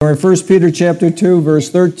We're in 1 Peter chapter 2, verse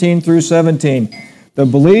 13 through 17. The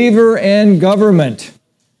believer and government.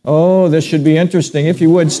 Oh, this should be interesting. If you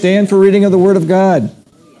would, stand for reading of the Word of God.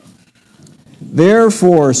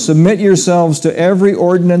 Therefore, submit yourselves to every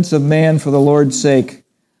ordinance of man for the Lord's sake,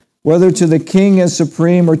 whether to the king as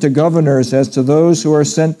supreme or to governors as to those who are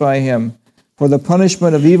sent by him, for the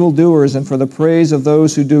punishment of evildoers and for the praise of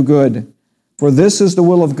those who do good. For this is the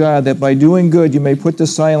will of God, that by doing good you may put to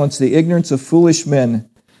silence the ignorance of foolish men,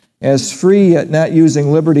 as free yet not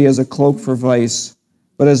using liberty as a cloak for vice,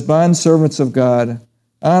 but as bondservants of God.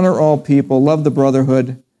 Honor all people, love the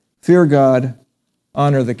brotherhood, fear God,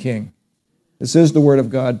 honor the king. This is the word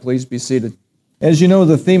of God. Please be seated. As you know,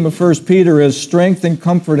 the theme of 1 Peter is strength and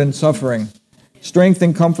comfort in suffering. Strength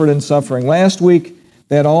and comfort in suffering. Last week,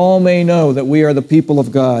 that all may know that we are the people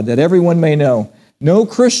of God, that everyone may know. No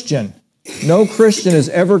Christian is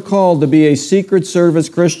ever called to be a secret service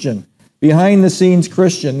Christian, behind-the-scenes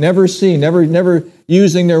Christian, never seen, never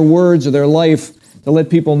using their words or their life to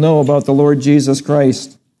let people know about the Lord Jesus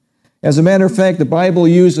Christ. As a matter of fact, the Bible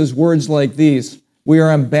uses words like these. We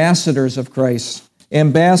are ambassadors of Christ.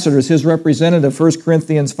 Ambassadors, his representative, 1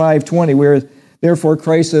 Corinthians 5:20. We are therefore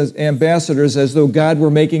Christ's ambassadors, as though God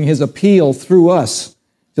were making his appeal through us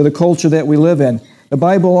to the culture that we live in. The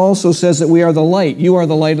Bible also says that we are the light. You are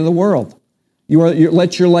the light of the world.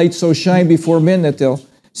 Let your light so shine before men that they'll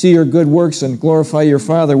see your good works and glorify your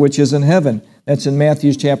Father which is in heaven. That's in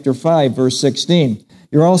Matthew chapter 5, verse 16.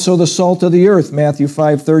 You're also the salt of the earth, Matthew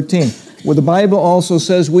 5:13. Well, the Bible also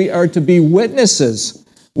says we are to be witnesses.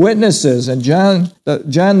 Witnesses. And John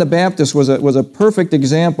the Baptist was a perfect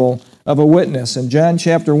example of a witness. In John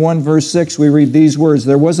chapter 1, verse 6, we read these words,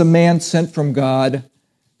 "There was a man sent from God."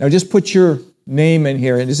 Now just put your name in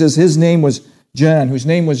here. And it says his name was John, whose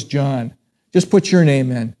name was John. Just put your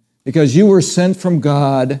name in, because you were sent from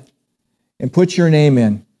God, and put your name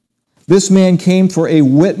in. This man came for a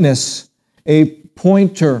witness, a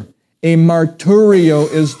pointer. A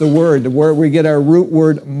martyrio is the word, where we get our root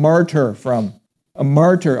word martyr from. A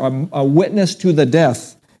martyr, a witness to the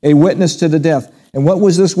death. A witness to the death. And what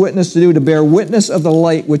was this witness to do? To bear witness of the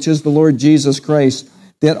light, which is the Lord Jesus Christ,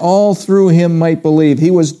 that all through him might believe.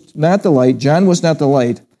 He was not the light. John was not the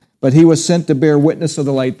light, but he was sent to bear witness of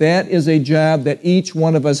the light. That is a job that each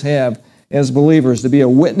one of us have as believers, to be a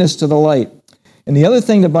witness to the light. And the other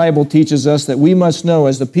thing the Bible teaches us that we must know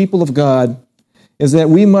as the people of God is that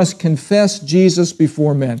we must confess Jesus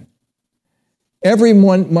before men.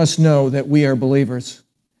 Everyone must know that we are believers.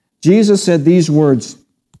 Jesus said these words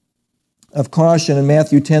of caution in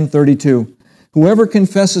Matthew 10:32, "Whoever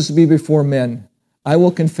confesses me before men, I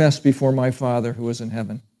will confess before my Father who is in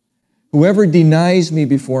heaven. Whoever denies me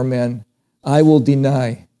before men, I will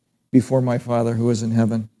deny before my Father who is in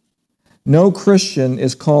heaven." No Christian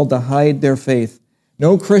is called to hide their faith.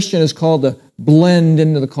 No Christian is called to blend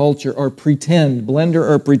into the culture or pretend, blender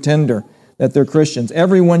or pretender, that they're Christians.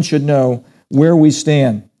 Everyone should know where we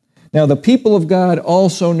stand. Now, the people of God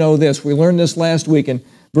also know this. We learned this last week in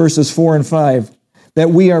verses 4 and 5,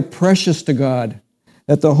 that we are precious to God,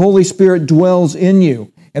 that the Holy Spirit dwells in you,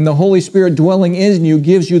 and the Holy Spirit dwelling in you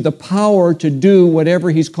gives you the power to do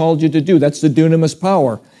whatever He's called you to do. That's the dunamis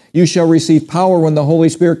power. You shall receive power when the Holy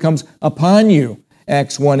Spirit comes upon you,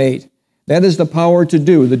 Acts 1:8. That is the power to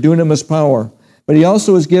do, the dunamis power. But He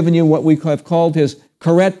also has given you what we have called His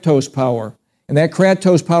keratos power. And that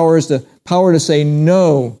keratos power is the power to say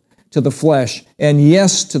no to the flesh and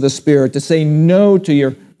yes to the Spirit, to say no to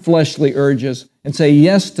your fleshly urges and say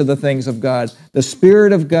yes to the things of God. The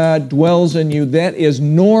Spirit of God dwells in you. That is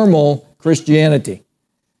normal Christianity.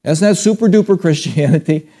 That's not super-duper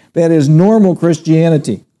Christianity. That is normal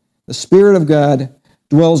Christianity. The Spirit of God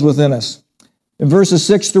dwells within us. In verses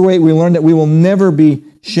 6 through 8, we learn that we will never be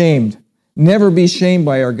shamed. Never be shamed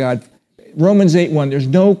by our God. Romans 8:1, there's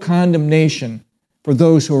no condemnation for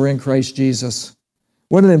those who are in Christ Jesus.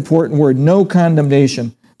 What an important word. No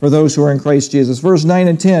condemnation for those who are in Christ Jesus. Verse 9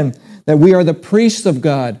 and 10, that we are the priests of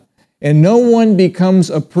God. And no one becomes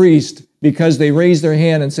a priest because they raise their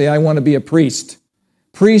hand and say, I want to be a priest.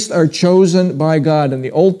 Priests are chosen by God. In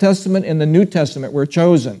the Old Testament and the New Testament, we're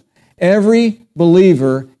chosen. Every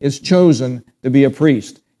believer is chosen to be a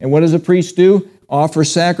priest. And what does a priest do? Offer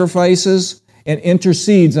sacrifices and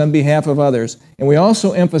intercedes on behalf of others. And we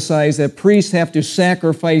also emphasize that priests have to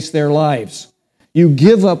sacrifice their lives. You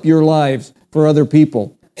give up your lives for other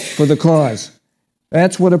people, for the cause.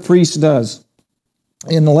 That's what a priest does.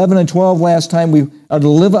 In 11 and 12 last time, we are to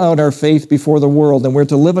live out our faith before the world, and we're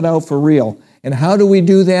to live it out for real. And how do we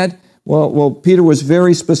do that? Well, Peter was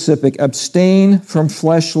very specific. Abstain from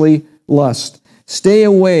fleshly lust. Stay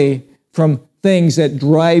away from things that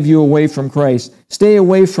drive you away from Christ. Stay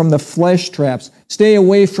away from the flesh traps. Stay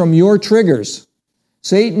away from your triggers.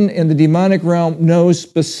 Satan in the demonic realm knows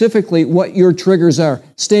specifically what your triggers are.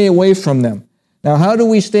 Stay away from them. Now, how do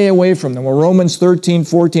we stay away from them? Well, Romans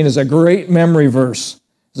 13:14 is a great memory verse.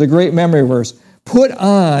 It's a great memory verse. Put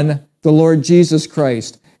on the Lord Jesus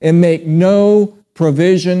Christ and make no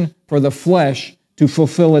provision for the flesh to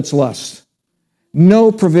fulfill its lust.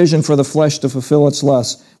 No provision for the flesh to fulfill its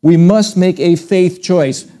lust. We must make a faith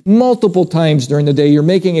choice. Multiple times during the day, you're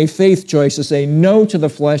making a faith choice to say no to the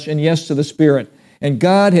flesh and yes to the Spirit. And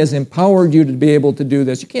God has empowered you to be able to do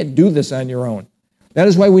this. You can't do this on your own. That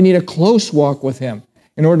is why we need a close walk with Him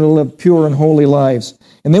in order to live pure and holy lives.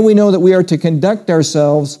 And then we know that we are to conduct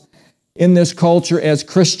ourselves in this culture as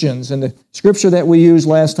Christians. And the scripture that we used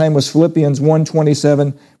last time was Philippians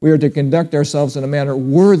 1:27. We are to conduct ourselves in a manner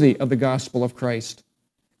worthy of the gospel of Christ.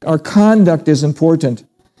 Our conduct is important.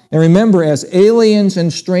 And remember, as aliens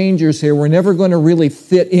and strangers here, we're never going to really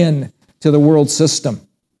fit in to the world system.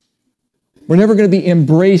 We're never going to be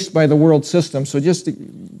embraced by the world system, so just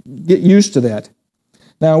get used to that.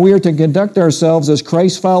 Now, we are to conduct ourselves as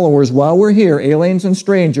Christ followers while we're here, aliens and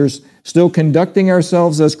strangers, still conducting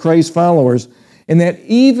ourselves as Christ followers, and that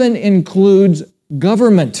even includes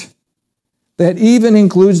government. That even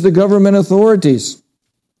includes the government authorities.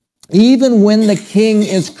 Even when the king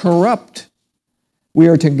is corrupt, we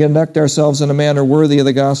are to conduct ourselves in a manner worthy of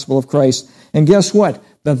the gospel of Christ. And guess what?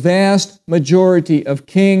 The vast majority of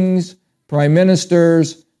kings, prime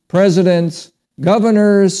ministers, presidents,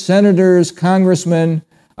 governors, senators, congressmen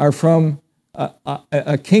are from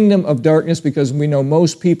a kingdom of darkness, because we know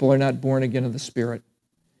most people are not born again of the Spirit.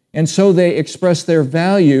 And so they express their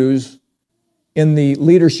values in the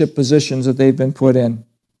leadership positions that they've been put in.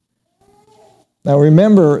 Now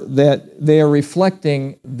remember that they are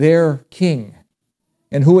reflecting their king.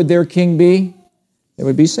 And who would their king be? It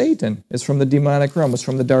would be Satan. It's from the demonic realm. It's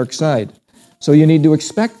from the dark side. So you need to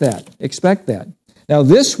expect that. Expect that. Now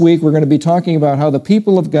this week we're going to be talking about how the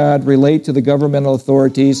people of God relate to the governmental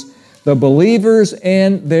authorities, the believers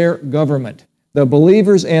and their government. The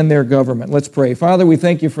believers and their government. Let's pray. Father, we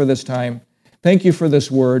thank you for this time. Thank you for this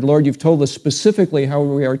word. Lord, you've told us specifically how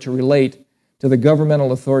we are to relate to the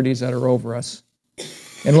governmental authorities that are over us.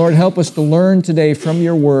 And Lord, help us to learn today from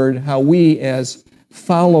your word how we, as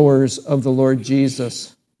followers of the Lord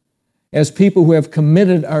Jesus, as people who have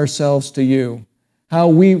committed ourselves to you, how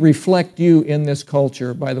we reflect you in this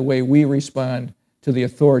culture by the way we respond to the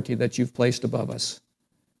authority that you've placed above us.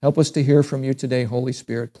 Help us to hear from you today, Holy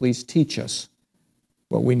Spirit. Please teach us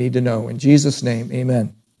what we need to know. In Jesus' name,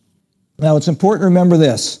 amen. Now, it's important to remember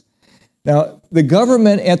this. Now, the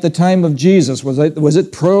government at the time of Jesus, was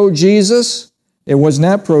it pro-Jesus? It was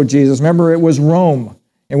not pro-Jesus. Remember, it was Rome.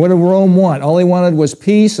 And what did Rome want? All they wanted was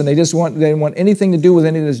peace, and they didn't want anything to do with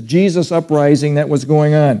any of this Jesus uprising that was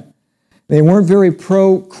going on. They weren't very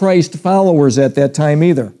pro-Christ followers at that time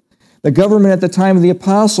either. The government at the time of the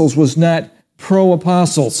apostles was not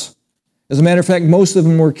pro-apostles. As a matter of fact, most of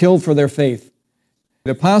them were killed for their faith.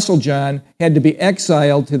 The apostle John had to be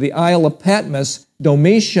exiled to the Isle of Patmos.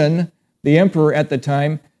 Domitian, the emperor at the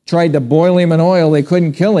time, tried to boil him in oil. They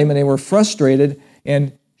couldn't kill him, and they were frustrated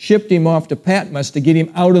and shipped him off to Patmos to get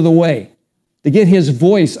him out of the way, to get his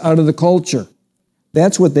voice out of the culture.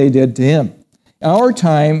 That's what they did to him. Our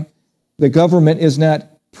time, the government is not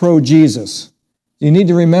pro-Jesus. You need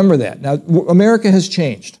to remember that. Now, America has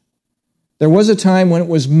changed. There was a time when it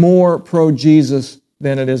was more pro-Jesus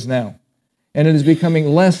than it is now. And it is becoming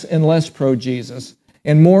less and less pro-Jesus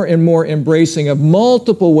and more embracing of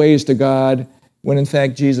multiple ways to God, when in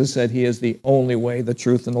fact Jesus said he is the only way, the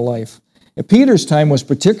truth, and the life. And Peter's time was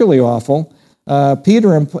particularly awful.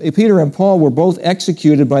 Peter and Paul were both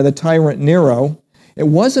executed by the tyrant Nero. It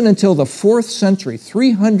wasn't until the 4th century,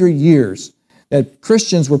 300 years, that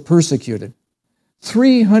Christians were persecuted.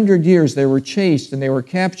 300 years they were chased and they were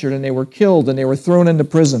captured and they were killed and they were thrown into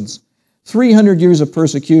prisons. 300 years of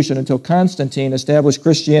persecution until Constantine established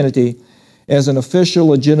Christianity as an official,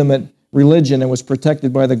 legitimate religion and was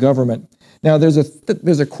protected by the government. Now, there's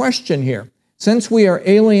a question here. Since we are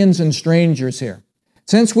aliens and strangers here,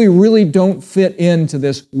 since we really don't fit into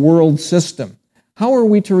this world system, how are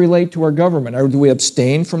we to relate to our government? Do we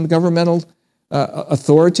abstain from governmental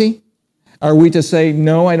authority? Are we to say,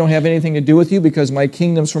 no, I don't have anything to do with you because my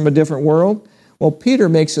kingdom's from a different world? Well, Peter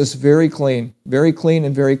makes this very clean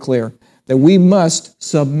and very clear, that we must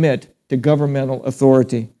submit to governmental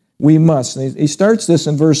authority. We must. And he starts this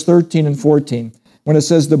in verse 13 and 14, when it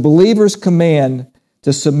says, the believers command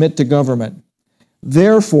to submit to government.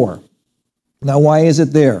 Therefore, now why is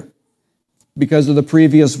it there? Because of the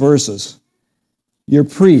previous verses. Your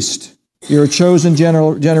priest, You're a chosen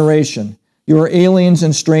generation. You are aliens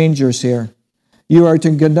and strangers here. You are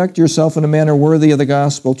to conduct yourself in a manner worthy of the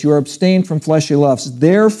gospel. You are abstained from fleshly lusts.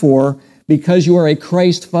 Therefore, because you are a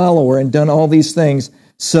Christ follower and done all these things,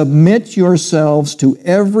 submit yourselves to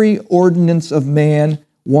every ordinance of man.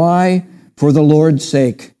 Why? For the Lord's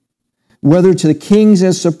sake. Whether to the kings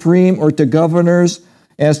as supreme or to governors,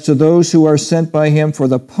 as to those who are sent by him, for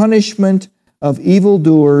the punishment of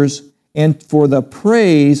evildoers and for the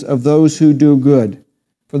praise of those who do good,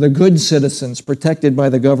 for the good citizens protected by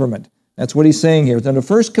the government. That's what he's saying here. Then the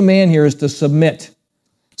first command here is to submit.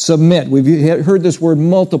 Submit. We've heard this word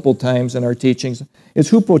multiple times in our teachings.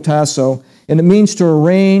 It's hupotasso, and it means to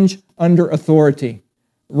arrange under authority.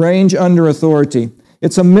 Range under authority.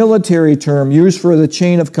 It's a military term used for the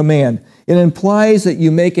chain of command. It implies that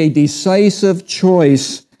you make a decisive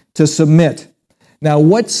choice to submit. Now,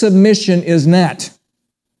 what submission is not?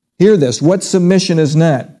 Hear this. What submission is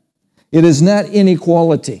not? It is not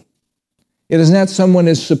inequality. It is not someone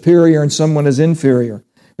is superior and someone is inferior.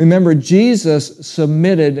 Remember, Jesus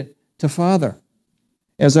submitted to Father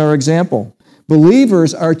as our example.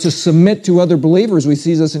 Believers are to submit to other believers. We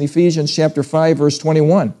see this in Ephesians chapter 5, verse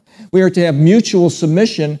 21. We are to have mutual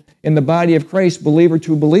submission in the body of Christ, believer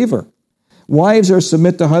to believer. Wives are to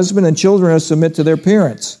submit to husband, and children are to submit to their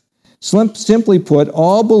parents. Simply put,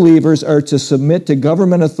 all believers are to submit to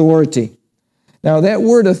government authority. Now, that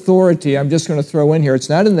word authority, I'm just going to throw in here. It's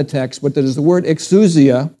not in the text, but there's the word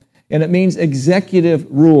exousia, and it means executive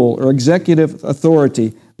rule or executive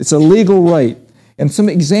authority. It's a legal right. And some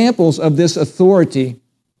examples of this authority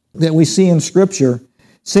that we see in Scripture,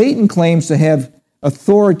 Satan claims to have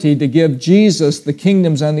authority to give Jesus the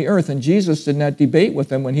kingdoms on the earth, and Jesus did not debate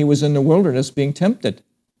with him when he was in the wilderness being tempted.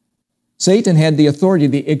 Satan had the authority,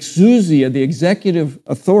 the exousia, the executive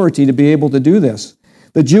authority to be able to do this.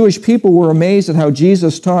 The Jewish people were amazed at how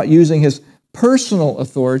Jesus taught using his personal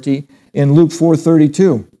authority in Luke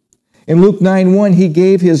 4:32. In Luke 9:1, he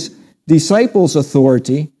gave his disciples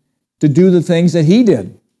authority to do the things that he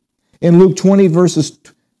did. In Luke 20, verses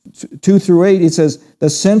 2 through 8, it says, the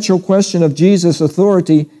central question of Jesus'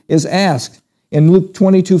 authority is asked. In Luke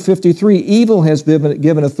 22:53, evil has been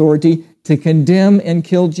given authority to condemn and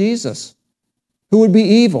kill Jesus. Who would be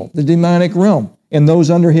evil? The demonic realm, and those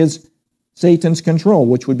under Satan's control,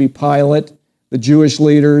 which would be Pilate, the Jewish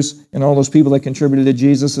leaders, and all those people that contributed to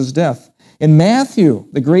Jesus' death. In Matthew,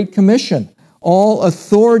 the Great Commission, all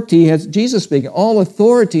authority Jesus speaking, all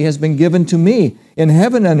authority has been given to me in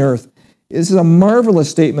heaven and earth. This is a marvelous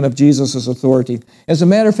statement of Jesus' authority. As a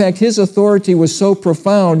matter of fact, his authority was so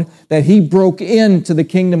profound that he broke into the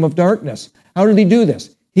kingdom of darkness. How did he do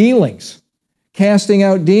this? Healings, casting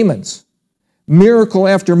out demons, miracle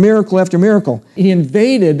after miracle after miracle. He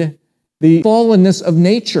invaded the fallenness of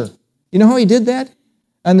nature. You know how he did that?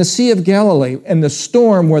 On the Sea of Galilee, in the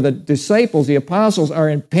storm where the disciples, the apostles, are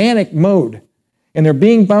in panic mode, and they're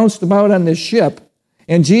being bounced about on this ship,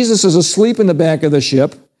 and Jesus is asleep in the back of the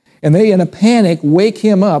ship, and they, in a panic, wake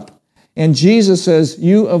him up, and Jesus says,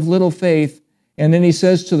 you of little faith, and then he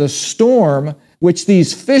says to the storm, which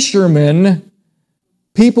these fishermen,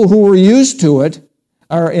 people who were used to it,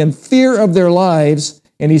 are in fear of their lives,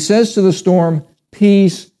 and he says to the storm,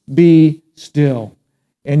 peace, be still.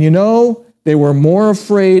 And you know, they were more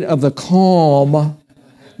afraid of the calm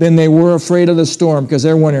than they were afraid of the storm, because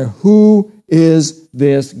they're wondering, who is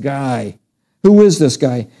this guy? Who is this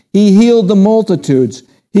guy? He healed the multitudes.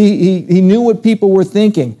 He knew what people were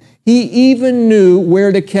thinking. He even knew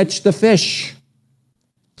where to catch the fish.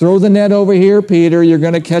 Throw the net over here, Peter. You're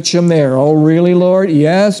going to catch them there. Oh, really, Lord?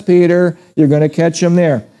 Yes, Peter. You're going to catch them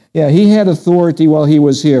there. Yeah, he had authority while he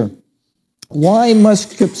was here. Why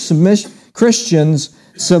must Christians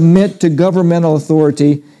submit to governmental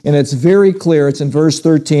authority? And it's very clear. It's in verse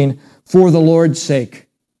 13. For the Lord's sake.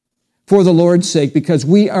 For the Lord's sake, because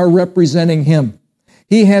we are representing him.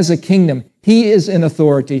 He has a kingdom. He is in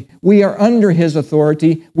authority. We are under his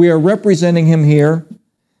authority. We are representing him here.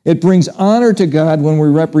 It brings honor to God when we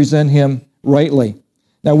represent him rightly.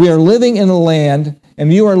 Now, we are living in a land,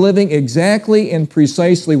 and you are living exactly and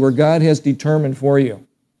precisely where God has determined for you.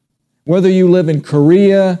 Whether you live in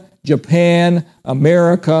Korea, Japan,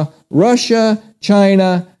 America, Russia,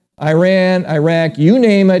 China, Iran, Iraq, you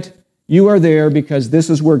name it, you are there because this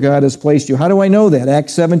is where God has placed you. How do I know that?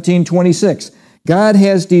 Acts 17:26. God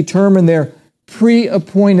has determined their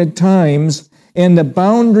pre-appointed times and the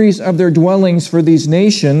boundaries of their dwellings for these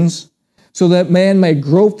nations so that man may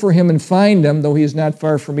grope for him and find him, though he is not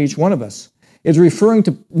far from each one of us. It's referring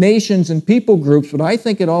to nations and people groups, but I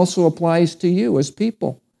think it also applies to you as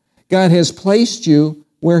people. God has placed you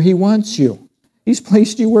where he wants you. He's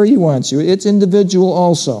placed you where he wants you. It's individual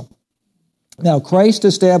also. Now, Christ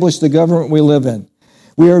established the government we live in.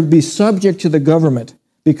 We are to be subject to the government.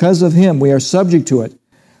 Because of him, we are subject to it.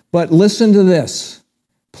 But listen to this.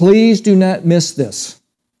 Please do not miss this.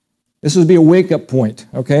 This would be a wake-up point,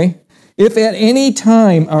 okay? If at any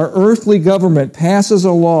time our earthly government passes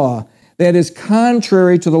a law that is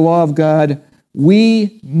contrary to the law of God,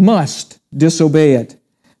 we must disobey it.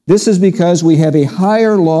 This is because we have a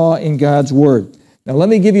higher law in God's Word. Now, let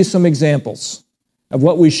me give you some examples of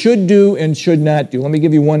what we should do and should not do. Let me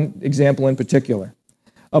give you one example in particular.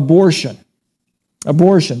 Abortion.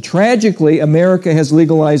 Abortion. Tragically, America has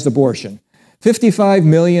legalized abortion. 55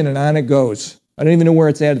 million and on it goes. I don't even know where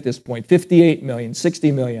it's at this point. 58 million,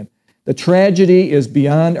 60 million. The tragedy is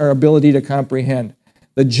beyond our ability to comprehend.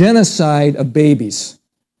 The genocide of babies,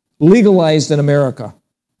 legalized in America.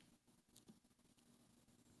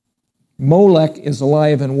 Molech is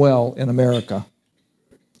alive and well in America.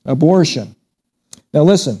 Abortion. Now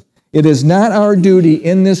listen, it is not our duty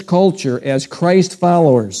in this culture as Christ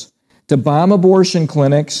followers to bomb abortion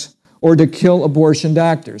clinics or to kill abortion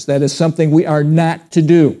doctors. That is something we are not to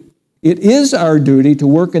do. It is our duty to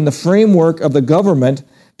work in the framework of the government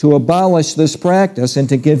to abolish this practice and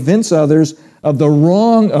to convince others of the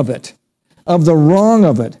wrong of it. Of the wrong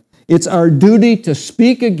of it. It's our duty to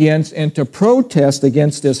speak against and to protest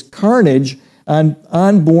against this carnage on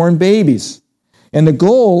unborn babies. And the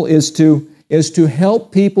goal is to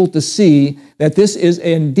help people to see that this is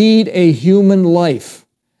indeed a human life,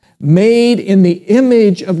 made in the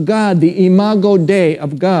image of God, the imago Dei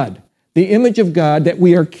of God, the image of God that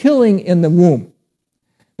we are killing in the womb.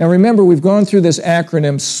 Now remember, we've gone through this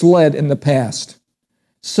acronym SLED in the past.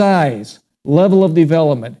 Size, level of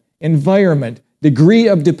development, environment, degree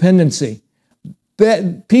of dependency.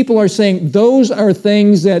 That people are saying those are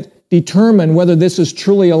things that determine whether this is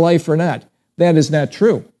truly a life or not. That is not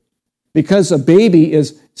true. Because a baby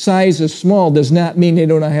size is small does not mean they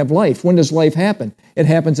don't have life. When does life happen? It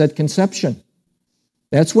happens at conception.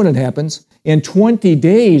 That's when it happens. In 20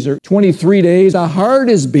 days or 23 days, the heart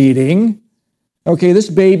is beating. Okay, this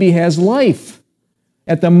baby has life.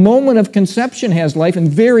 At the moment of conception has life, and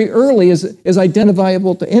very early is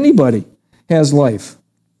identifiable to anybody has life.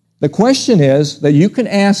 The question is that you can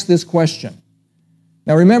ask this question.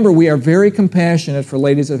 Now remember, we are very compassionate for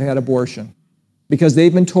ladies that have had abortion because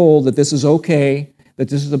they've been told that this is okay, that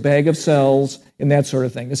this is a bag of cells, and that sort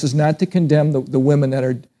of thing. This is not to condemn the women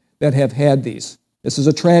that have had these. This is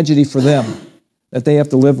a tragedy for them that they have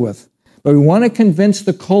to live with. But we want to convince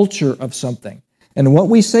the culture of something. And what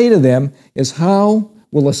we say to them is, how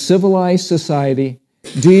will a civilized society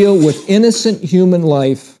deal with innocent human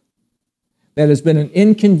life that has been an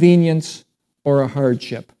inconvenience or a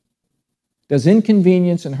hardship? Does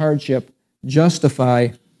inconvenience and hardship justify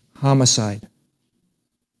homicide?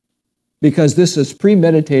 Because this is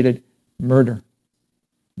premeditated murder.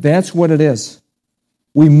 That's what it is.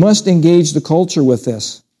 We must engage the culture with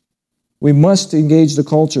this. We must engage the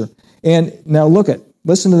culture. And now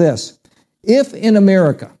listen to this. If in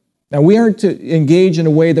America, now we aren't to engage in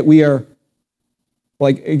a way that we are,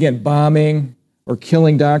 like, again, bombing or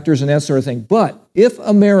killing doctors and that sort of thing, but if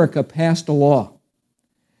America passed a law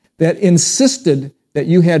that insisted that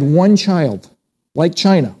you had one child, like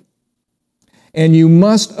China, and you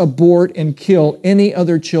must abort and kill any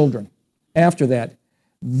other children after that,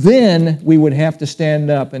 then we would have to stand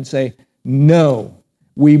up and say, no,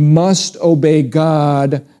 we must obey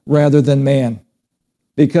God rather than man,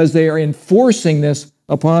 because they are enforcing this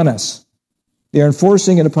upon us. They are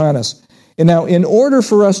enforcing it upon us. And now, in order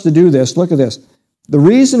for us to do this, look at this. The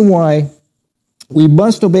reason why we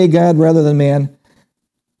must obey God rather than man,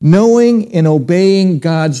 knowing and obeying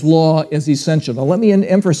God's law is essential. Now, let me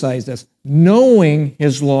emphasize this. Knowing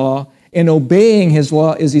His law and obeying His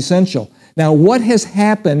law is essential. Now, what has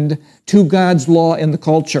happened to God's law in the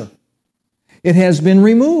culture? It has been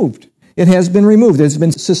removed. It has been removed. It's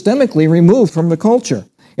been systemically removed from the culture.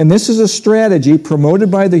 And this is a strategy promoted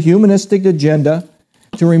by the humanistic agenda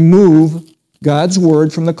to remove God's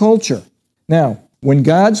word from the culture. Now, when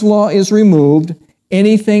God's law is removed,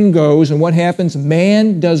 anything goes, and what happens?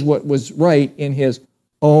 Man does what was right in his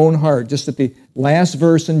own heart. Just at the last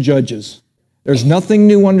verse in Judges. There's nothing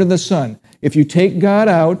new under the sun. If you take God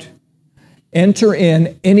out, enter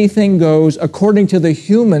in, anything goes according to the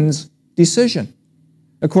human's decision.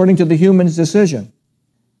 According to the human's decision.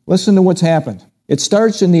 Listen to what's happened. It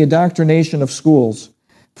starts in the indoctrination of schools.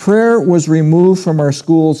 Prayer was removed from our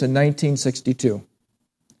schools in 1962.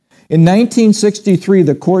 In 1963,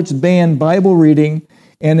 the courts banned Bible reading,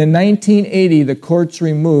 and in 1980, the courts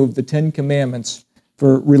removed the Ten Commandments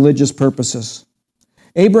for religious purposes.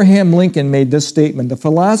 Abraham Lincoln made this statement: the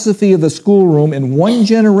philosophy of the schoolroom in one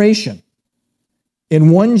generation in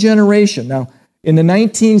one generation. Now, in the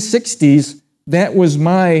 1960s, that was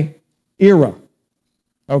my era,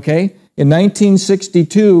 okay? In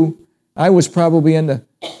 1962, I was probably in the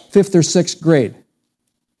 5th or 6th grade.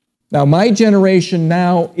 Now, my generation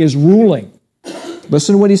now is ruling.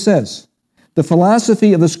 Listen to what he says. The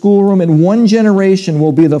philosophy of the schoolroom in one generation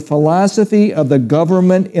will be the philosophy of the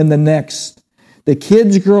government in the next. The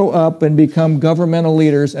kids grow up and become governmental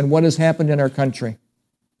leaders, and what has happened in our country?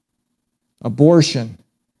 Abortion,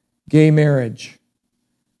 gay marriage,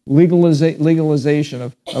 legalization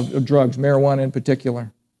of drugs, marijuana in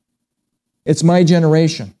particular. It's my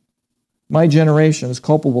generation. My generation is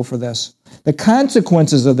culpable for this. The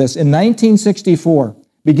consequences of this in 1964,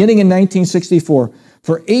 beginning in 1964,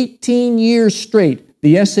 for 18 years straight,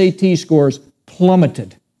 the SAT scores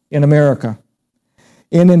plummeted in America.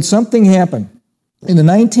 And then something happened. In the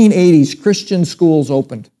 1980s, Christian schools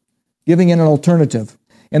opened, giving it an alternative.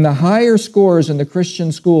 And the higher scores in the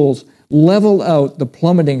Christian schools leveled out the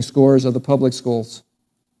plummeting scores of the public schools.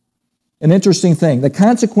 An interesting thing. The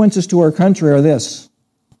consequences to our country are this,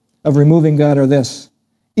 of removing God are this.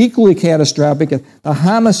 Equally catastrophic, the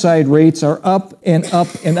homicide rates are up and up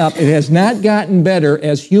and up. It has not gotten better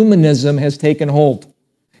as humanism has taken hold.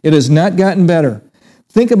 It has not gotten better.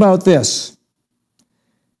 Think about this.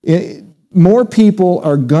 More people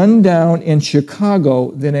are gunned down in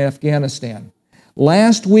Chicago than Afghanistan.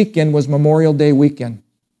 Last weekend was Memorial Day weekend.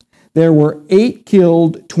 There were 8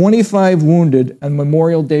 killed, 25 wounded on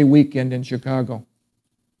Memorial Day weekend in Chicago.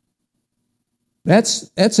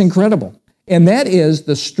 That's incredible. And that is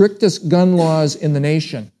the strictest gun laws in the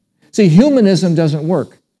nation. See, humanism doesn't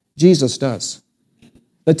work. Jesus does.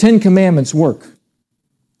 The 10 Commandments work.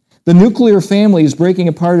 The nuclear family is breaking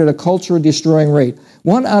apart at a culture-destroying rate.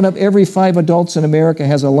 1 out of every 5 adults in America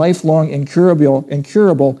has a lifelong,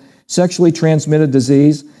 incurable sexually transmitted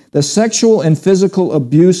disease. The sexual and physical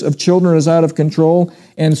abuse of children is out of control.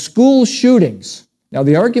 And school shootings. Now,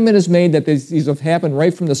 the argument is made that these have happened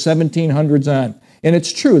right from the 1700s on. And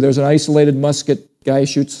it's true. There's an isolated musket. Guy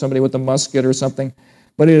shoots somebody with a musket or something.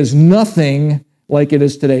 But it is nothing like it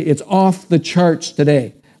is today. It's off the charts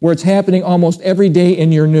today, where it's happening almost every day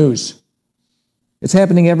in your news. It's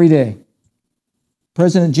happening every day.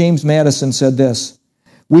 President James Madison said this,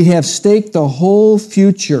 "We have staked the whole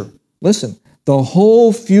future," listen, "the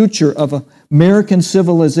whole future of American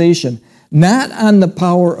civilization, not on the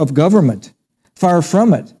power of government. Far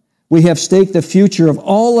from it. We have staked the future of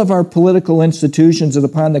all of our political institutions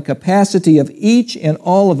upon the capacity of each and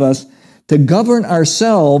all of us to govern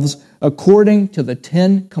ourselves according to the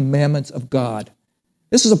 10 Commandments of God."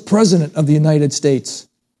 This is a president of the United States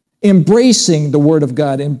embracing the Word of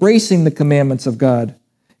God, embracing the commandments of God,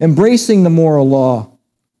 embracing the moral law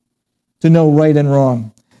to know right and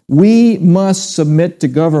wrong. We must submit to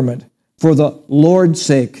government for the Lord's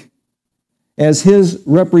sake. As His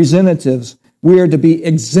representatives, we are to be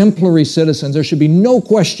exemplary citizens. There should be no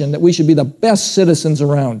question that we should be the best citizens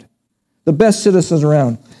around. The best citizens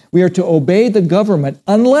around. We are to obey the government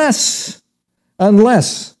unless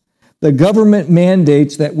the government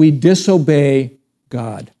mandates that we disobey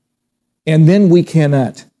God. And then we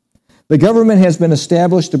cannot. The government has been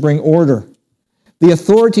established to bring order. The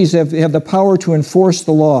authorities have the power to enforce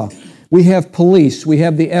the law. We have police, we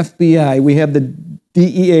have the FBI, we have the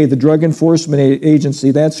DEA, the Drug Enforcement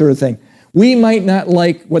Agency, that sort of thing. We might not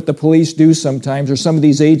like what the police do sometimes, or some of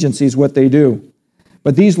these agencies, what they do.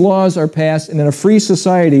 But these laws are passed, and in a free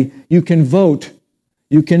society, you can vote.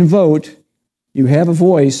 You can vote. You have a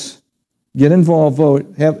voice. Get involved, vote.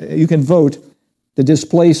 You can vote to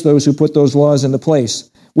displace those who put those laws into place.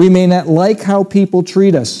 We may not like how people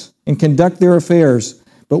treat us and conduct their affairs,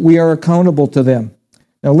 but we are accountable to them.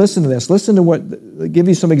 Now listen to this. Listen to I'll give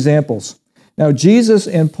you some examples. Now Jesus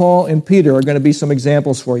and Paul and Peter are going to be some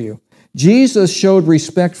examples for you. Jesus showed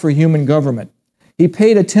respect for human government. He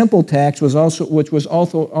paid a temple tax, which was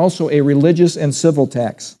also a religious and civil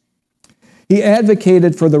tax. He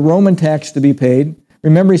advocated for the Roman tax to be paid.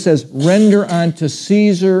 Remember, he says, "Render unto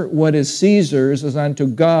Caesar what is Caesar's, as unto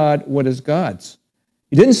God what is God's."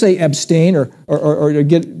 He didn't say abstain or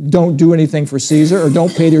don't do anything for Caesar or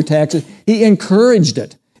don't pay your taxes. He encouraged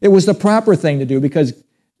it. It was the proper thing to do because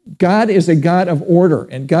God is a God of order,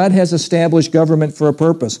 and God has established government for a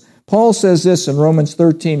purpose. Paul says this in Romans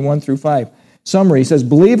 13, 1 through 5. Summary, he says,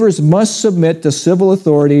 "Believers must submit to civil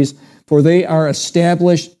authorities, for they are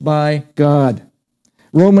established by God."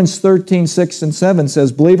 Romans 13, 6 and 7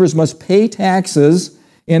 says, "Believers must pay taxes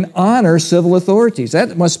and honor civil authorities."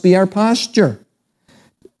 That must be our posture.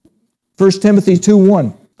 1 Timothy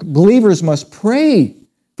 2:1, "Believers must pray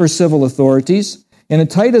for civil authorities." And in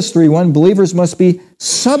Titus 3:1, believers must be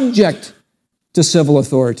subject to civil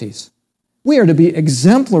authorities. We are to be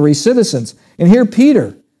exemplary citizens. And here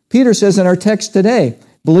Peter says in our text today,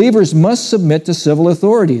 believers must submit to civil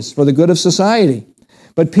authorities for the good of society.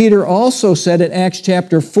 But Peter also said in Acts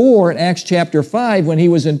chapter 4 and Acts chapter 5, when he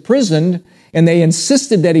was imprisoned and they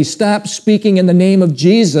insisted that he stop speaking in the name of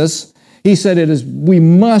Jesus, he said we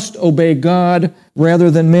must obey God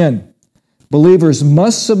rather than men. Believers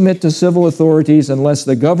must submit to civil authorities unless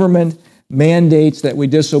the government mandates that we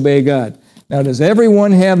disobey God. Now, does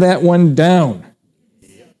everyone have that one down?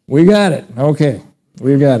 We got it. Okay,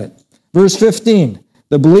 we got it. Verse 15,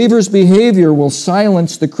 the believer's behavior will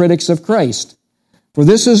silence the critics of Christ, for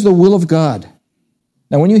this is the will of God.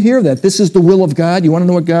 Now, when you hear that, this is the will of God, you want to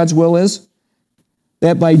know what God's will is?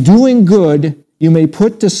 That by doing good, you may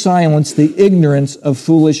put to silence the ignorance of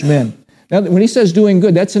foolish men. Now, when he says doing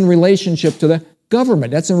good, that's in relationship to the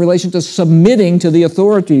government. That's in relation to submitting to the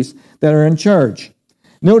authorities that are in charge.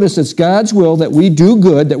 Notice it's God's will that we do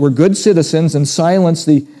good, that we're good citizens, and silence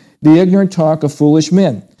the ignorant talk of foolish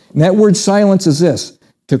men. And that word silence is this,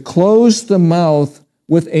 to close the mouth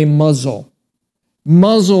with a muzzle.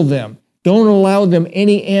 Muzzle them. Don't allow them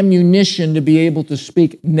any ammunition to be able to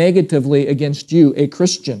speak negatively against you, a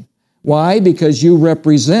Christian. Why? Because you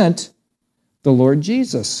represent the Lord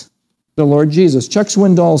Jesus. The Lord Jesus. Chuck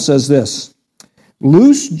Swindoll says this,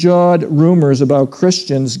 loose-jawed rumors about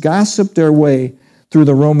Christians gossip their way through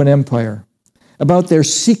the Roman Empire, about their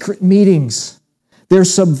secret meetings, their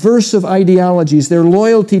subversive ideologies, their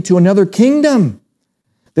loyalty to another kingdom,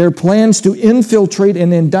 their plans to infiltrate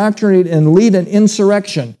and indoctrinate and lead an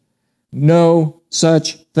insurrection. No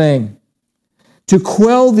such thing. To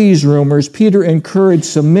quell these rumors, Peter encouraged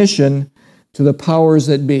submission to the powers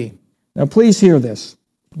that be. Now please hear this.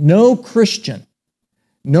 No Christian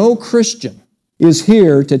is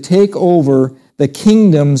here to take over the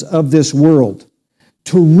kingdoms of this world,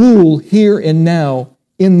 to rule here and now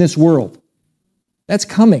in this world. That's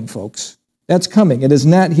coming, folks. That's coming. It is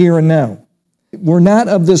not here and now. We're not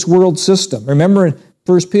of this world system. Remember in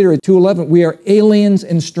 1 Peter 2:11, we are aliens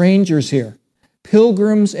and strangers here,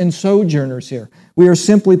 pilgrims and sojourners here. We are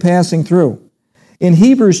simply passing through. In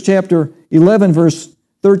Hebrews chapter 11, verse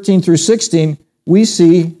 13 through 16, we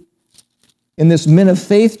see in this men of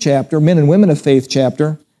faith chapter, men and women of faith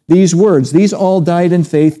chapter, these words, these all died in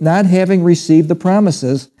faith, not having received the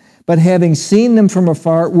promises, but having seen them from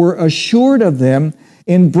afar, were assured of them,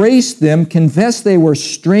 embraced them, confessed they were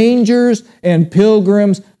strangers and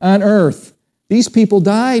pilgrims on earth. These people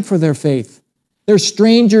died for their faith. They're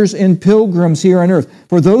strangers and pilgrims here on earth.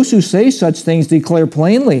 For those who say such things declare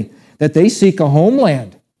plainly that they seek a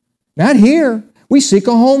homeland. Not here. We seek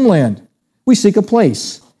a homeland. We seek a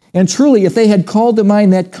place. And truly, if they had called to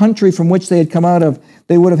mind that country from which they had come out of,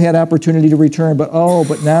 they would have had opportunity to return. But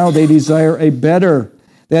now they desire a better,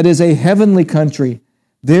 that is a heavenly country.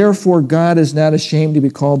 Therefore, God is not ashamed to be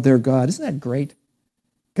called their God. Isn't that great?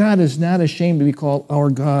 God is not ashamed to be called our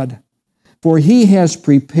God. For he has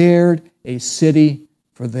prepared a city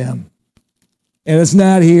for them. And it's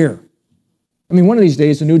not here. I mean, one of these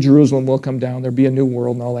days, the New Jerusalem will come down. There'll be a new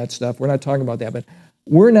world and all that stuff. We're not talking about that, but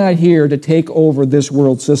we're not here to take over this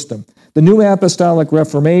world system. The New Apostolic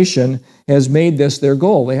Reformation has made this their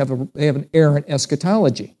goal. They have an errant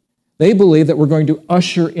eschatology. They believe that we're going to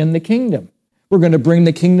usher in the kingdom. We're going to bring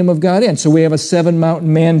the kingdom of God in. So we have a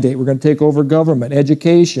 7-mountain mandate. We're going to take over government,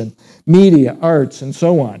 education, media, arts, and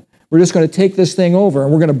so on. We're just going to take this thing over,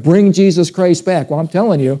 and we're going to bring Jesus Christ back. Well, I'm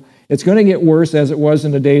telling you, it's going to get worse as it was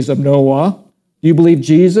in the days of Noah. Do you believe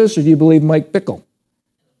Jesus, or do you believe Mike Bickle?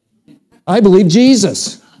 I believe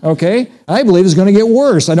Jesus, okay? I believe it's going to get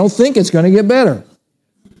worse. I don't think it's going to get better.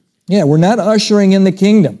 Yeah, we're not ushering in the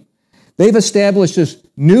kingdom. They've established this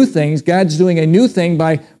new things. God's doing a new thing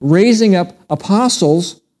by raising up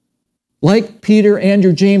apostles like Peter,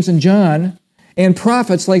 Andrew, James, and John, and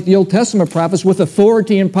prophets like the Old Testament prophets with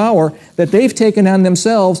authority and power that they've taken on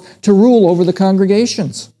themselves to rule over the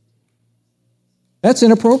congregations. That's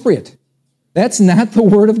inappropriate. That's not the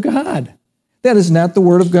Word of God. That is not the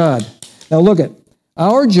Word of God. Now look at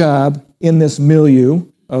our job in this milieu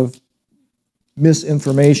of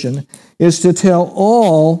misinformation is to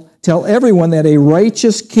tell everyone that a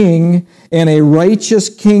righteous king and a righteous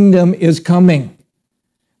kingdom is coming.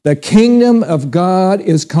 The kingdom of God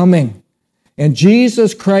is coming. And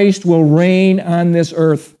Jesus Christ will reign on this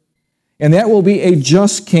earth. And that will be a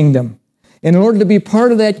just kingdom. And in order to be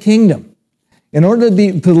part of that kingdom, in order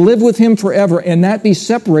to live with Him forever and not be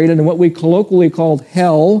separated in what we colloquially called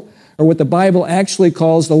hell, or what the Bible actually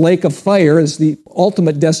calls the lake of fire, is the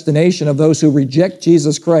ultimate destination of those who reject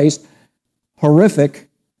Jesus Christ, horrific,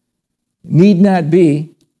 need not be.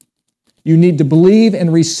 You need to believe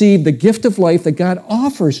and receive the gift of life that God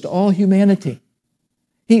offers to all humanity.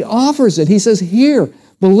 He offers it. He says, here,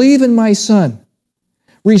 believe in my Son.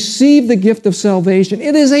 Receive the gift of salvation.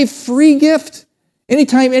 It is a free gift.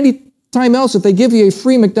 Anytime else, if they give you a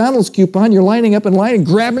free McDonald's coupon, you're lining up in line and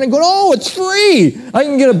grabbing it and going, oh, it's free. I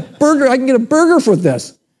can get a burger for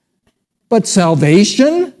this. But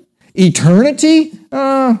salvation, eternity,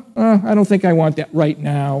 I don't think I want that right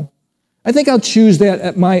now. I think I'll choose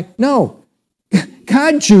that no.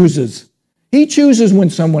 God chooses. He chooses when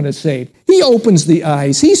someone is saved. He opens the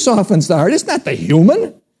eyes. He softens the heart. It's not the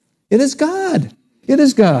human. It is God. It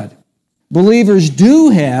is God. Believers do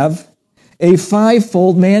have a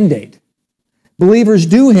fivefold mandate. Believers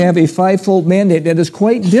do have a fivefold mandate that is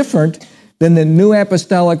quite different than the New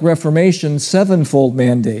Apostolic Reformation sevenfold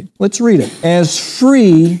mandate. Let's read it. As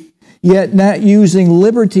free, yet not using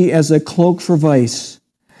liberty as a cloak for vice,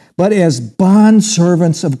 but as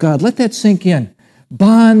bondservants of God. Let that sink in.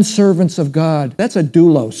 Bondservants of God. That's a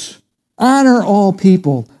doulos. Honor all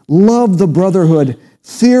people. Love the brotherhood.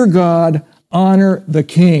 Fear God. Honor the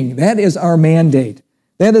king. That is our mandate.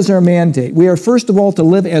 That is our mandate. We are, first of all, to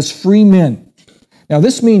live as free men. Now,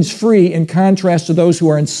 this means free in contrast to those who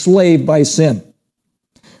are enslaved by sin.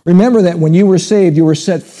 Remember that when you were saved, you were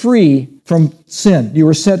set free from sin. You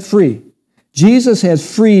were set free. Jesus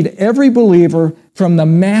has freed every believer from the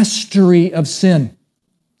mastery of sin.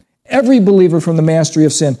 Every believer from the mastery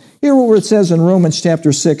of sin. Hear what it says in Romans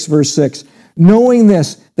chapter 6, verse 6. Knowing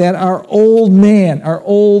this, that our old man, our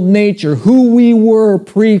old nature, who we were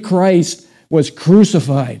pre-Christ, was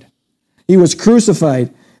crucified. He was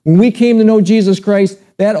crucified. When we came to know Jesus Christ,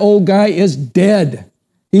 that old guy is dead.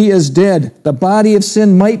 He is dead. The body of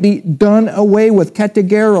sin might be done away with,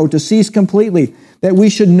 kategero, to cease completely, that we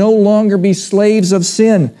should no longer be slaves of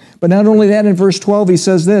sin. But not only that, in verse 12 he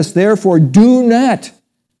says this, therefore do not,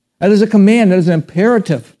 that is a command, that is an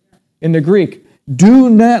imperative in the Greek, do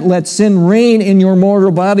not let sin reign in your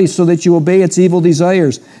mortal body so that you obey its evil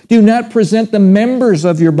desires. Do not present the members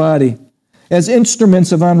of your body as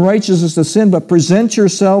instruments of unrighteousness to sin, but present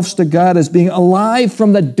yourselves to God as being alive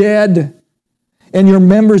from the dead, and your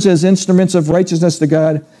members as instruments of righteousness to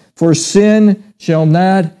God. For sin shall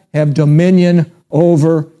not have dominion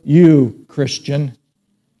over you, Christian.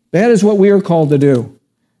 That is what we are called to do.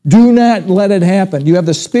 Do not let it happen. You have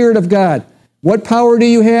the Spirit of God. What power do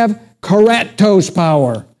you have? Karatos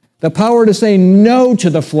power. The power to say no to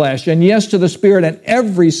the flesh and yes to the Spirit, and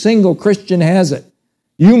every single Christian has it.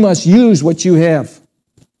 You must use what you have.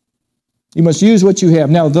 You must use what you have.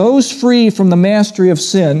 Now, those free from the mastery of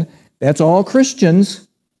sin, that's all Christians,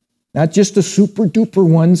 not just the super-duper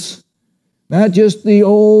ones, not just the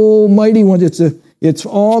almighty ones. It's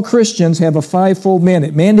all Christians have a fivefold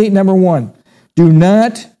mandate. Mandate number one, do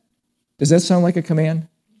not, does that sound like a command?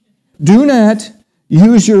 Do not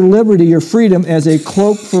use your liberty, your freedom, as a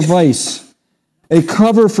cloak for vice, a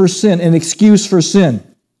cover for sin, an excuse for sin.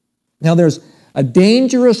 Now, there's a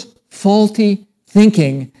dangerous, faulty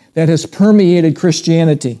thinking that has permeated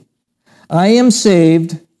Christianity. I am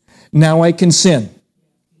saved, now I can sin.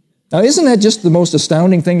 Now, isn't that just the most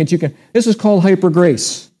astounding thing that you can... This is called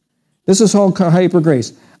hypergrace. This is called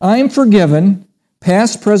hypergrace. I'm forgiven,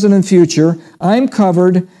 past, present, and future. I'm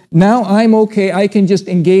covered. Now I'm okay. I can just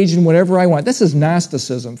engage in whatever I want. This is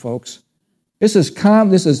Gnosticism, folks. This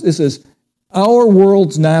is our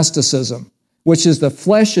world's Gnosticism, which is the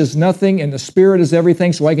flesh is nothing and the Spirit is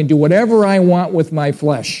everything, so I can do whatever I want with my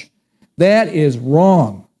flesh. That is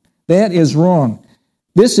wrong. That is wrong.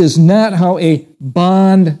 This is not how a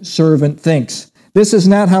bond servant thinks. This is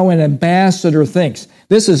not how an ambassador thinks.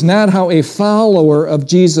 This is not how a follower of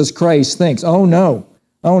Jesus Christ thinks. Oh, no.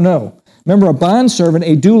 Oh, no. Remember, a bondservant,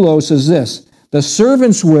 a doulos, is this. The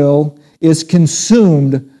servant's will is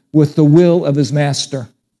consumed with the will of his master.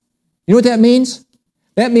 You know what that means?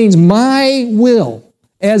 That means my will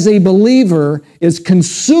as a believer is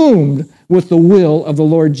consumed with the will of the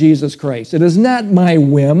Lord Jesus Christ. It is not my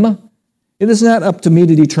whim. It is not up to me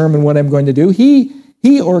to determine what I'm going to do. He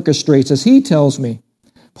orchestrates this. He tells me.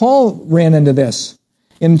 Paul ran into this.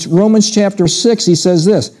 In Romans chapter 6, he says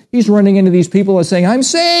this. He's running into these people and saying, I'm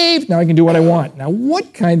saved. Now I can do what I want. Now,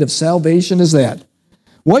 what kind of salvation is that?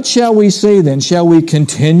 What shall we say then? Shall we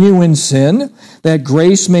continue in sin that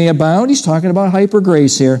grace may abound? He's talking about hyper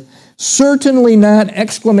grace here. Certainly not,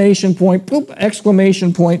 exclamation point, boop,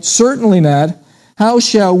 exclamation point, certainly not. How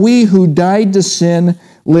shall we who died to sin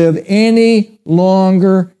live any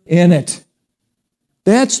longer in it?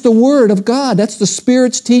 That's the Word of God. That's the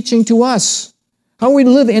Spirit's teaching to us. How are we to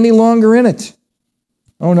live any longer in it?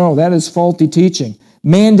 Oh no, that is faulty teaching.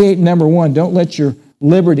 Mandate number one, don't let your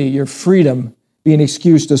liberty, your freedom, be an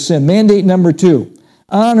excuse to sin. Mandate number 2,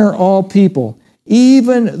 honor all people,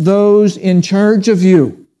 even those in charge of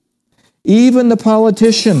you, even the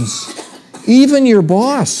politicians, even your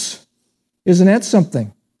boss. Isn't that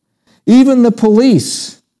something? Even the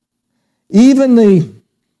police, even the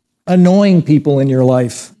annoying people in your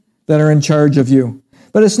life that are in charge of you.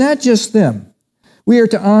 But it's not just them. We are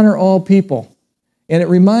to honor all people. And it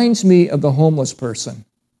reminds me of the homeless person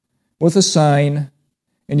with a sign,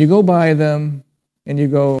 and you go by them, and you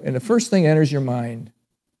go, and the first thing that enters your mind,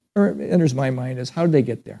 or enters my mind, is how did they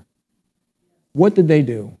get there? What did they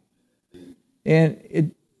do? And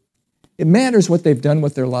it matters what they've done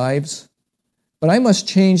with their lives, but I must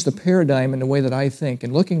change the paradigm in the way that I think,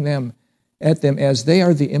 and looking at them as they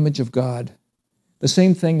are the image of God. The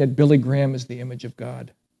same thing that Billy Graham is the image of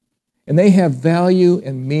God. And they have value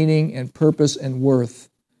and meaning and purpose and worth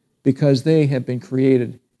because they have been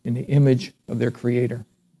created in the image of their Creator.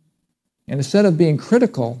 And instead of being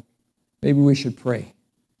critical, maybe we should pray.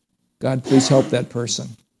 God, please help that person.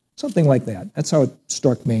 Something like that. That's how it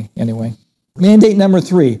struck me, anyway. Mandate number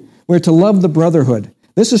 3, we're to love the brotherhood.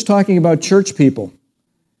 This is talking about church people.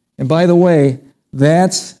 And by the way,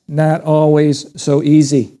 that's not always so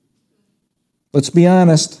easy. Let's be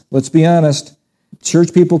honest.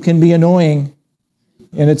 Church people can be annoying,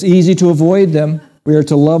 and it's easy to avoid them. We are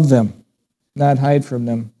to love them, not hide from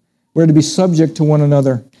them. We're to be subject to one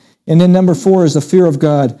another. And then number 4 is the fear of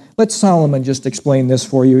God. Let Solomon just explain this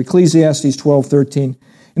for you. Ecclesiastes 12:13.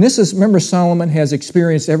 And this is, remember, Solomon has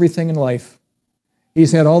experienced everything in life.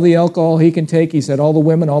 He's had all the alcohol he can take. He's had all the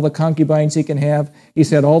women, all the concubines he can have.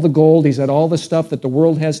 He's had all the gold. He's had all the stuff that the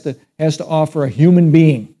world has to offer a human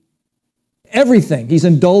being. Everything. He's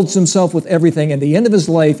indulged himself with everything. At the end of his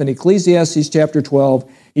life, in Ecclesiastes chapter 12,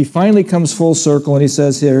 he finally comes full circle, and he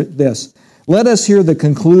says here this, let us hear the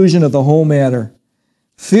conclusion of the whole matter.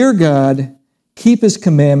 Fear God, keep His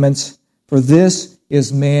commandments, for this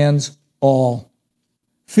is man's all.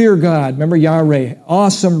 Fear God. Remember Yahweh,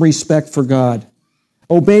 awesome respect for God.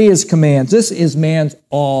 Obey His commands. This is man's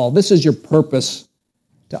all. This is your purpose,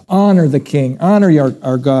 to honor the King, honor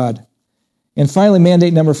our God. And finally,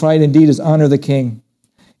 mandate number 5, indeed, is honor the King.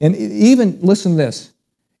 And even, listen to this,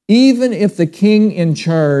 even if the king in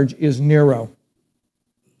charge is Nero,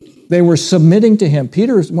 they were submitting to him.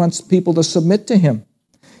 Peter wants people to submit to him.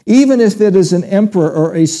 Even if it is an emperor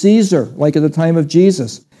or a Caesar, like at the time of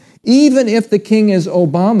Jesus. Even if the king is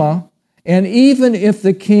Obama, and even if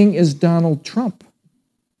the king is Donald Trump.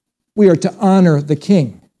 We are to honor the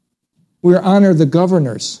king. We are to honor the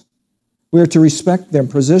governors. We are to respect their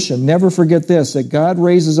position. Never forget this, that God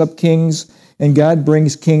raises up kings and God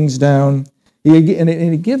brings kings down. And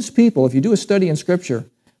He gives people, if you do a study in Scripture,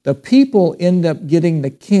 the people end up getting the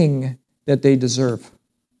king that they deserve.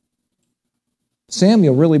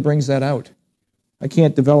 Samuel really brings that out. I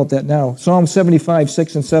can't develop that now. Psalm 75,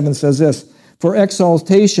 6 and 7 says this, for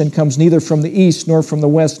exaltation comes neither from the east, nor from the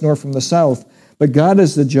west, nor from the south, but God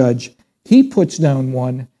is the judge. He puts down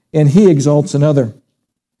one, and He exalts another.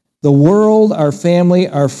 The world, our family,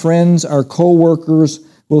 our friends, our co-workers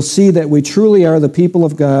will see that we truly are the people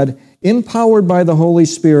of God, empowered by the Holy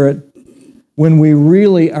Spirit, when we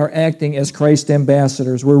really are acting as Christ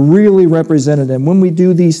ambassadors. We're really representing Him. When we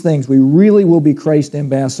do these things, we really will be Christ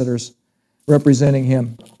ambassadors representing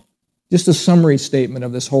Him. Just a summary statement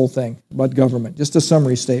of this whole thing about government. Just a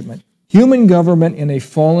summary statement. Human government in a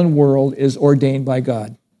fallen world is ordained by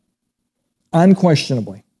God.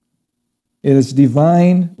 Unquestionably. It is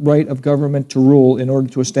divine right of government to rule in order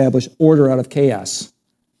to establish order out of chaos.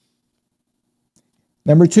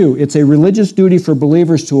 Number 2, it's a religious duty for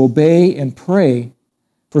believers to obey and pray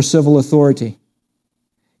for civil authority.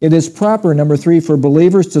 It is proper, number 3, for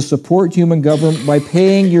believers to support human government by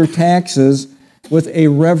paying your taxes with a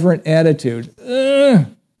reverent attitude.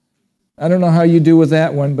 I don't know how you do with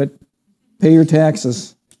that one, but pay your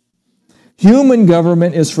taxes. Human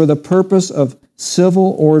government is for the purpose of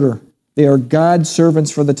civil order. They are God's servants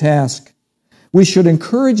for the task. We should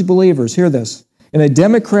encourage believers, hear this, in a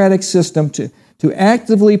democratic system to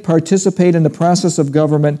actively participate in the process of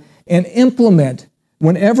government and implement,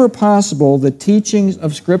 whenever possible, the teachings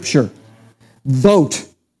of Scripture. Vote.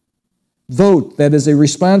 Vote. That is a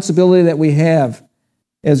responsibility that we have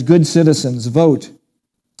as good citizens. Vote.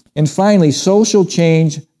 And finally, social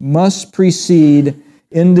change must precede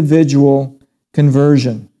individual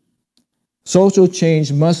conversion. Social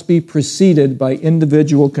change must be preceded by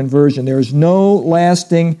individual conversion. There is no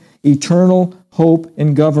lasting, eternal hope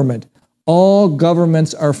in government. All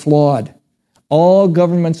governments are flawed. All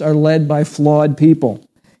governments are led by flawed people.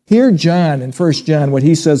 Hear John in 1 John, what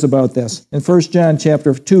he says about this. In 1 John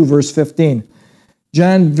chapter 2, verse 15.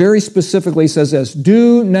 John very specifically says this,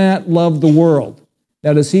 do not love the world.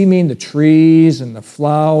 Now, does he mean the trees and the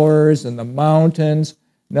flowers and the mountains?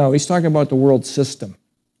 No, he's talking about the world system.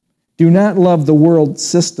 Do not love the world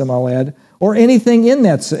system, I'll add, or anything in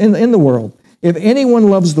the world. If anyone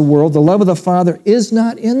loves the world, the love of the Father is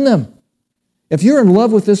not in them. If you're in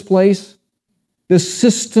love with this place, this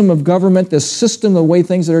system of government, this system, the way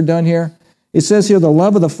things that are done here, it says here, the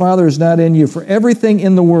love of the Father is not in you. For everything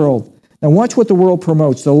in the world, now watch what the world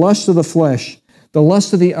promotes, the lust of the flesh, the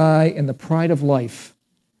lust of the eye, and the pride of life.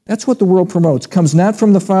 That's what the world promotes. Comes not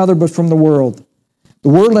from the Father, but from the world. The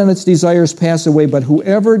world and its desires pass away, but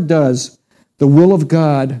whoever does the will of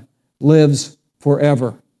God lives forever.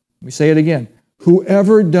 Let me say it again.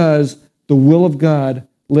 Whoever does the will of God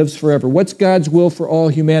lives forever. What's God's will for all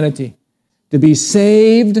humanity? To be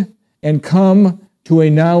saved and come to a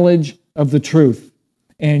knowledge of the truth.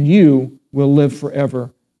 And you will live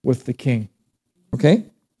forever with the King. Okay?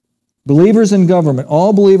 Believers in government.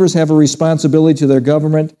 All believers have a responsibility to their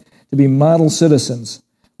government to be model citizens.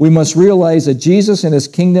 We must realize that Jesus and his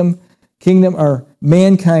kingdom are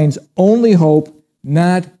mankind's only hope,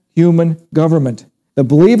 not human government. The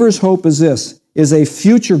believer's hope is this, is a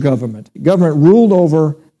future government ruled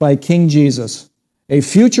over by King Jesus. A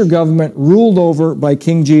future government ruled over by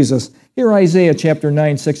King Jesus. Here, Isaiah chapter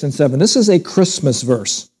 9, 6, and 7. This is a Christmas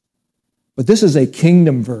verse, but this is a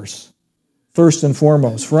kingdom verse, first and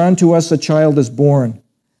foremost. For unto us a child is born,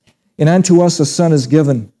 and unto us a son is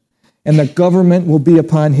given, and the government will be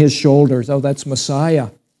upon his shoulders. Oh, that's Messiah.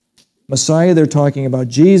 Messiah, they're talking about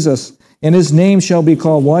Jesus. And his name shall be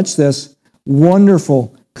called, watch this,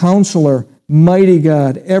 Wonderful, Counselor, Mighty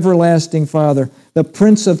God, Everlasting Father, the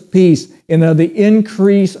Prince of Peace. And of the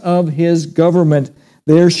increase of his government,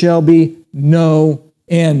 there shall be no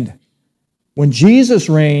end. When Jesus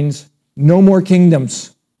reigns, no more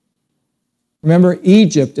kingdoms. Remember,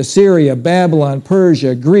 Egypt, Assyria, Babylon,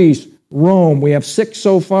 Persia, Greece, Rome. We have 6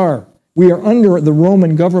 so far. We are under the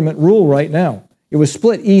Roman government rule right now. It was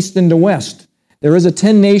split east into west. There is a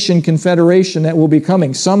 10-nation confederation that will be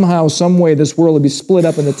coming. Somehow, some way, this world will be split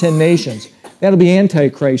up into 10 nations. That'll be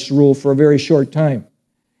Antichrist's rule for a very short time.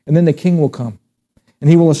 And then the king will come, and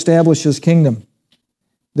he will establish his kingdom.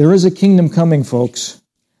 There is a kingdom coming, folks.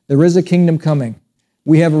 There is a kingdom coming.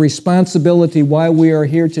 We have a responsibility while we are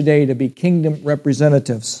here today to be kingdom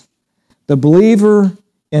representatives. The believer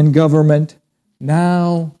in government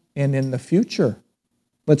now and in the future.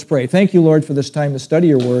 Let's pray. Thank you, Lord, for this time to study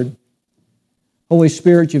your word. Holy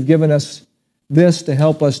Spirit, you've given us this to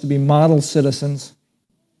help us to be model citizens.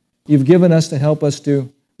 You've given us to help us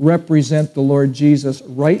to represent the Lord Jesus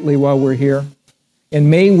rightly while we're here. And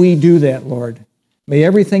may we do that, Lord. May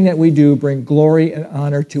everything that we do bring glory and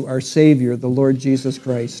honor to our Savior, the Lord Jesus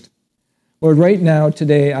Christ. Lord, right now,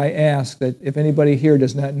 today, I ask that if anybody here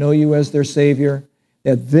does not know you as their Savior,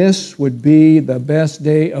 that this would be the best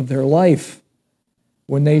day of their life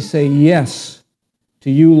when they say yes to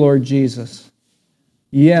you, Lord Jesus.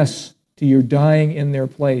 Yes to your dying in their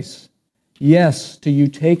place. Yes to you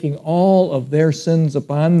taking all of their sins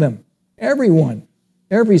upon them. Everyone,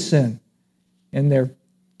 every sin. And they're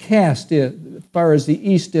cast as far as the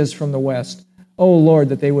east is from the west. Oh, Lord,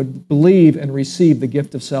 that they would believe and receive the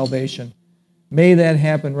gift of salvation. May that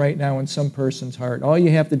happen right now in some person's heart. All you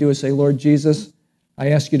have to do is say, Lord Jesus, I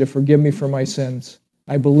ask you to forgive me for my sins.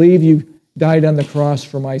 I believe you died on the cross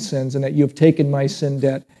for my sins and that you have taken my sin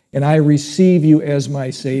debt, and I receive you as my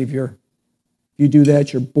Savior. If you do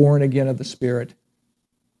that, you're born again of the Spirit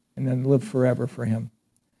and then live forever for him.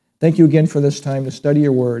 Thank you again for this time to study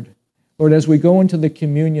your word. Lord, as we go into the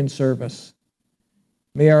communion service,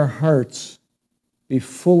 may our hearts be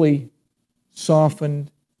fully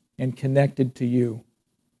softened and connected to you.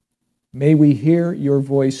 May we hear your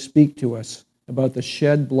voice speak to us about the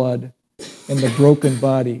shed blood and the broken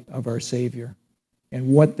body of our Savior and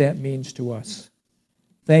what that means to us.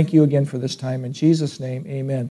 Thank you again for this time. In Jesus' name, amen.